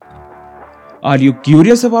Are you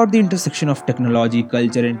curious about the intersection of technology,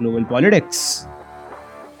 culture, and global politics?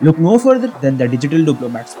 Look no further than the Digital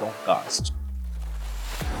Diplomats podcast.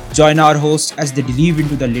 Join our hosts as they delve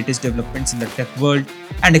into the latest developments in the tech world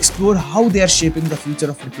and explore how they are shaping the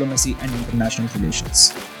future of diplomacy and international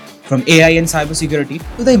relations. From AI and cybersecurity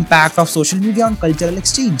to the impact of social media on cultural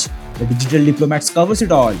exchange, the Digital Diplomats covers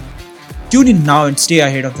it all. Tune in now and stay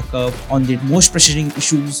ahead of the curve on the most pressing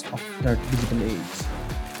issues of the digital age.